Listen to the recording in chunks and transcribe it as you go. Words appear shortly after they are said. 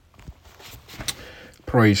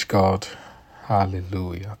Praise God.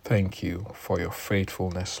 Hallelujah. Thank you for your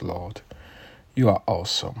faithfulness, Lord. You are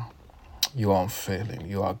awesome. You are unfailing.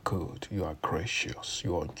 You are good. You are gracious.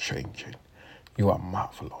 You are unchanging. You are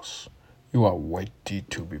marvelous. You are worthy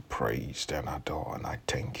to be praised and adored, and I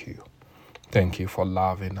thank you. Thank you for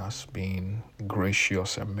loving us, being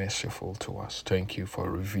gracious and merciful to us. Thank you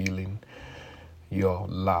for revealing your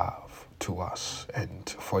love to us and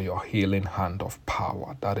for your healing hand of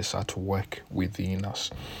power that is at work within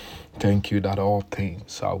us. Thank you that all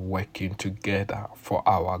things are working together for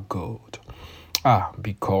our good.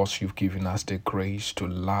 Because you've given us the grace to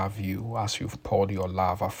love you as you've poured your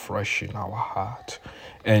love afresh in our heart.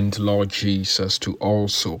 And Lord Jesus, to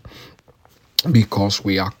also because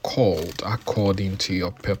we are called according to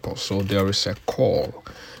your purpose. So there is a call.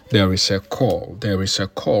 There is a call. There is a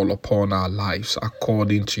call upon our lives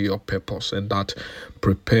according to your purpose, and that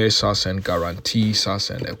prepares us and guarantees us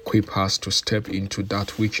and equips us to step into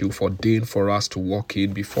that which you've ordained for us to walk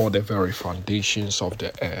in before the very foundations of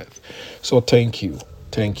the earth. So thank you.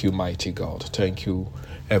 Thank you, mighty God. Thank you,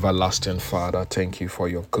 everlasting Father. Thank you for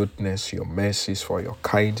your goodness, your mercies, for your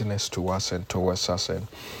kindness to us and towards us. And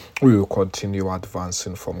we will continue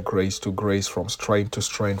advancing from grace to grace, from strength to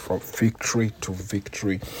strength, from victory to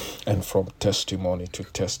victory, and from testimony to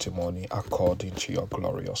testimony, according to your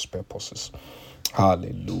glorious purposes.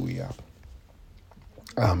 Hallelujah.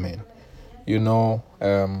 Amen.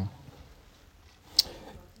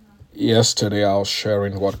 Yesterday I was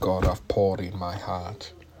sharing what God have poured in my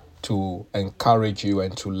heart to encourage you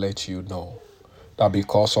and to let you know that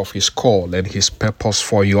because of his call and his purpose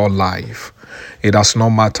for your life, it does not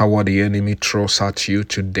matter what the enemy throws at you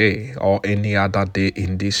today or any other day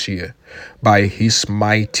in this year. By his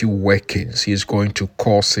mighty workings, he is going to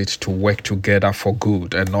cause it to work together for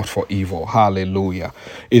good and not for evil. Hallelujah.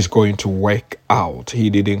 It's going to work out. He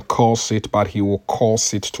didn't cause it, but he will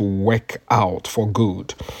cause it to work out for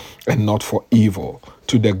good and not for evil,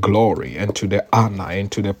 to the glory and to the honor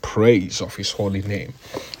and to the praise of his holy name.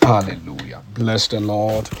 Hallelujah. Bless the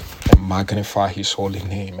Lord and magnify his holy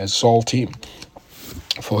name. Exalt him,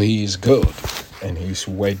 for he is good and he is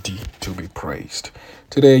worthy to be praised.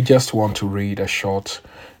 Today, I just want to read a short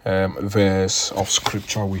verse of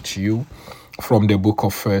scripture with you from the book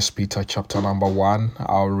of 1 Peter chapter number 1.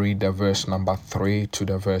 I'll read the verse number 3 to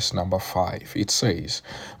the verse number 5. It says,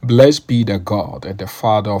 "Blessed be the God and the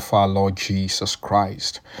Father of our Lord Jesus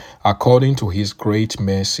Christ. According to his great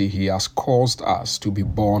mercy, he has caused us to be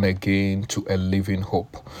born again to a living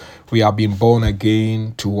hope." We have been born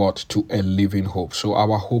again to what? To a living hope. So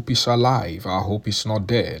our hope is alive. Our hope is not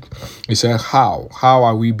dead. He said, how? How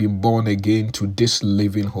are we being born again to this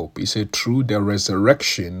living hope? He said, through the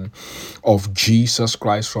resurrection of Jesus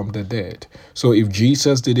Christ from the dead. So if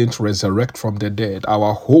Jesus didn't resurrect from the dead,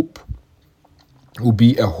 our hope will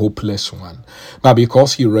be a hopeless one. But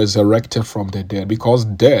because he resurrected from the dead, because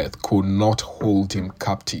death could not hold him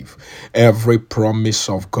captive, every promise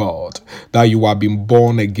of God that you have been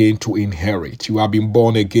born again to inherit, you have been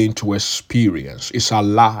born again to experience, is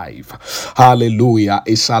alive. Hallelujah.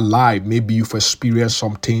 It's alive. Maybe you've experienced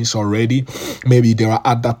some things already. Maybe there are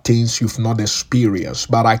other things you've not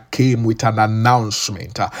experienced. But I came with an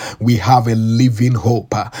announcement. We have a living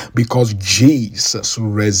hope because Jesus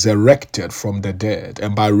resurrected from the dead,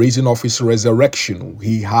 and by reason of his resurrection,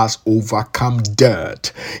 he has overcome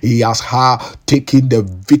death. He has taken the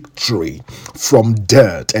victory from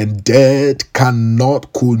death, and death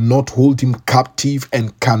could not hold him captive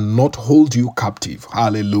and cannot hold you captive.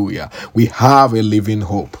 Hallelujah. We have a living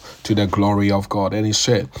hope to the glory of God. And he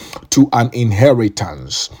said, to an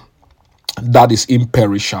inheritance that is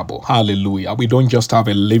imperishable. Hallelujah. We don't just have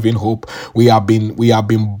a living hope. We have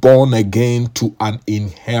been born again to an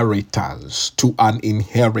inheritance. To an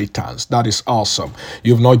inheritance. That is awesome.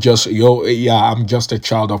 You've not just I'm just a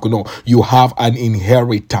child of God. No, you have an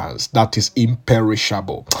inheritance that is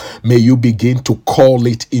imperishable. May you begin to call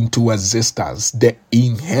it into existence. The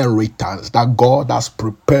inheritance that God has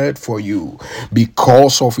prepared for you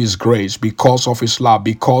because of his grace, because of his love,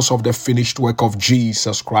 because of the finished work of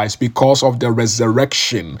Jesus Christ, because of the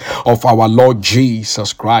resurrection of our Lord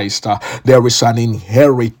Jesus Christ. There is an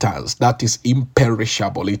inheritance that is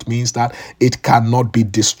imperishable. It means that it cannot be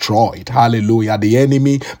destroyed. Hallelujah. The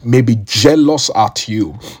enemy may be jealous at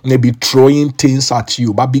you, may be throwing things at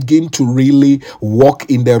you, but begin to really walk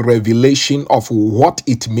in the revelation of what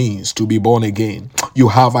it means to be born again. You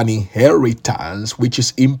have an inheritance which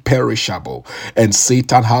is imperishable, and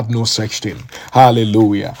Satan had no such thing.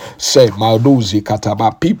 Hallelujah. Say, Malduzi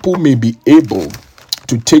Kataba, people may be able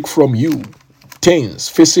to take from you things,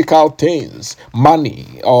 physical things,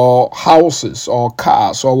 money or houses or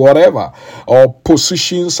cars or whatever, or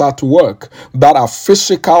positions at work that are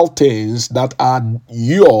physical things that are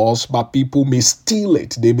yours, but people may steal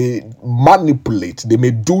it, they may manipulate, they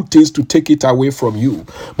may do things to take it away from you.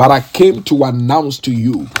 But I came to announce to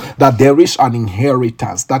you that there is an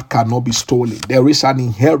inheritance that cannot be stolen. There is an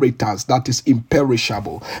inheritance that is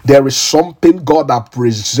imperishable. There is something God has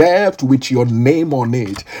preserved with your name on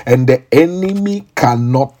it, and the enemy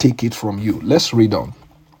cannot take it from you. Let's read on.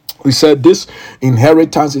 We said this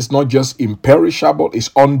inheritance is not just imperishable, it's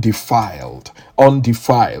undefiled.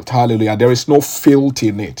 Undefiled. Hallelujah. There is no filth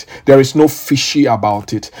in it. There is no fishy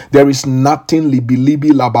about it. There is nothing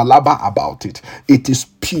libi laba laba about it. It is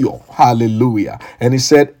pure. Hallelujah. And he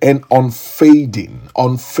said, and unfading.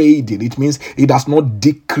 Unfading. It means it does not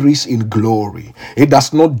decrease in glory. It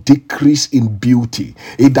does not decrease in beauty.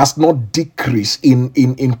 It does not decrease in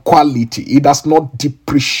quality. It does not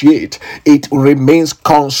depreciate. It remains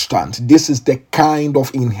constant. This is the kind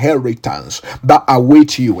of inheritance that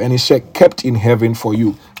awaits you. And he said, kept in heaven for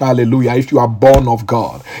you. Hallelujah. If you are born of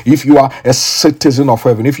God, if you are a citizen of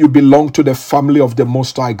heaven, if you belong to the family of the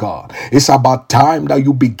Most High God, it's about time that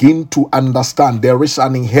you begin to understand there is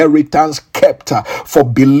an inheritance kept for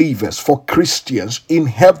believers, for Christians in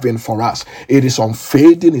heaven for us. It is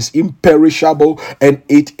unfading, it's imperishable, and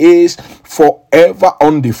it is forever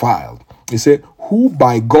undefiled. He said, who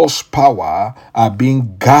by God's power are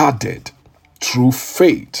being guarded through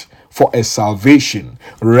faith for a salvation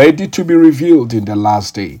ready to be revealed in the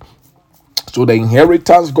last day. So the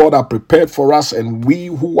inheritance God has prepared for us, and we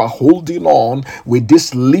who are holding on with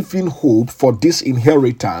this living hope for this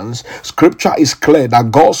inheritance, scripture is clear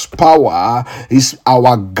that God's power is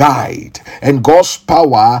our guide, and God's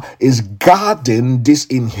power is guarding this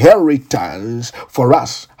inheritance for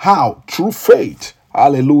us. How? Through faith.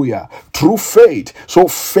 Hallelujah. Through faith. So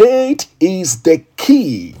faith is the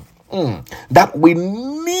key that we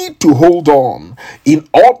need to hold on in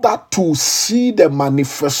order to see the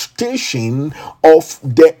manifestation of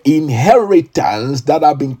the inheritance that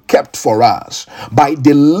have been kept for us by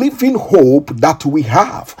the living hope that we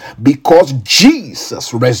have, because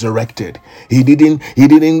Jesus resurrected. He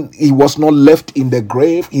was not left in the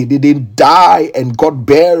grave. He didn't die and got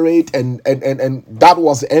buried and that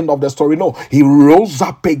was the end of the story. No, he rose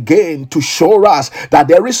up again to show us that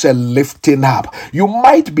there is a lifting up. You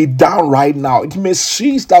might be down right now. It may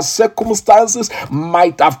seem that circumstances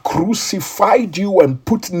might have crucified you and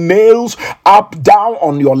put nails up, down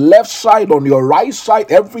on your left side, on your right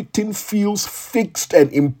side. Everything feels fixed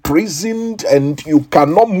and imprisoned and you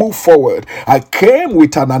cannot move forward. I came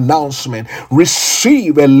with an announcement.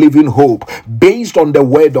 Receive a living hope based on the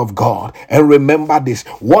word of God. And remember this,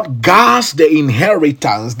 what guards the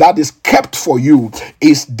inheritance that is kept for you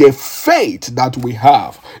is the faith that we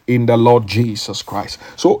have in the Lord Jesus Christ.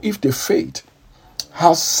 So if the faith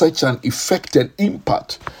has such an effect and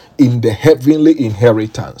impact in the heavenly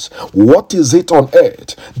inheritance, what is it on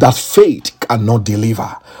earth that faith cannot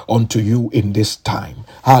deliver unto you in this time?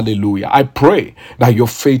 Hallelujah. I pray that your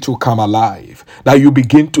faith will come alive, that you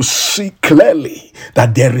begin to see clearly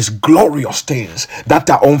that there is glorious things that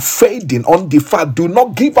are unfading, undefiled. Do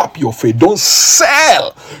not give up your faith. Don't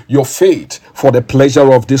sell your faith for the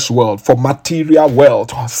pleasure of this world, for material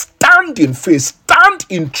wealth. Stand in faith, stand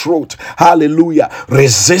in truth. Hallelujah.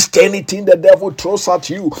 Resist anything the devil throws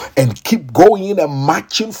at you and keep going and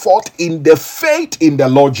marching forth in the faith in the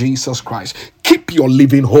Lord Jesus Christ. Keep your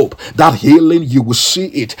living hope. That healing, you will see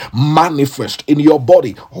it manifest in your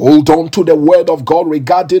body. Hold on to the word of God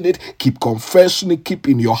regarding it. Keep confessing it. Keep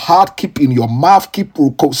in your heart. Keep in your mouth. Keep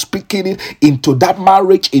speaking it into that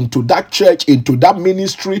marriage, into that church, into that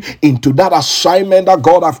ministry, into that assignment that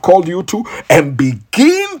God have called you to, and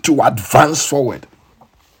begin to advance forward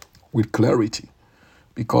with clarity,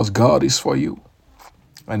 because God is for you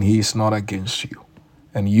and he is not against you,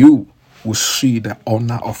 and you will see the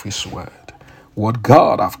honor of his word. What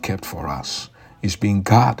God have kept for us is being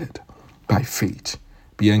guarded by faith.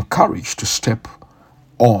 Be encouraged to step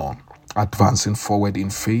on, advancing forward in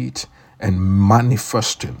faith and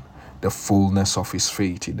manifesting the fullness of his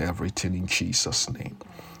faith in everything in Jesus' name.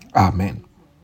 Amen.